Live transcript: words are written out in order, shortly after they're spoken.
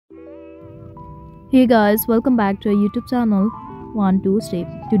Hey guys, welcome back to our YouTube channel 1 2 Step.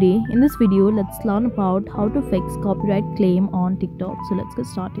 Today in this video, let's learn about how to fix copyright claim on TikTok. So let's get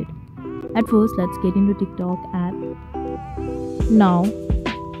started. At first, let's get into TikTok app. Now,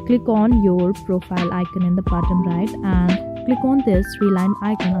 click on your profile icon in the bottom right and click on this three-line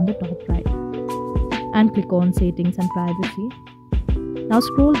icon on the top right. And click on settings and privacy. Now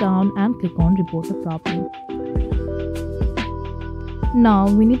scroll down and click on report a problem. Now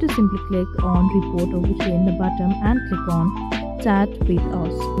we need to simply click on report over here in the bottom and click on chat with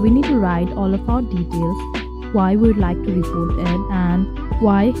us. We need to write all of our details, why we would like to report it and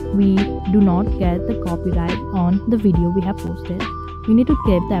why we do not get the copyright on the video we have posted. We need to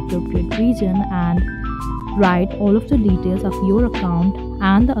keep the appropriate region and write all of the details of your account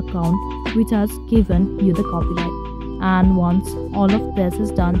and the account which has given you the copyright. And once all of this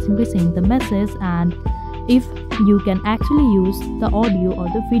is done, simply send the message, and if you can actually use the audio or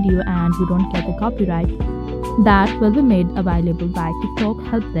the video and you don't get the copyright, that will be made available by TikTok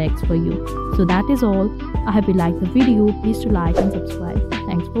help desk for you. So that is all. I hope you liked the video. Please do like and subscribe.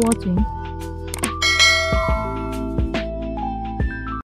 Thanks for watching.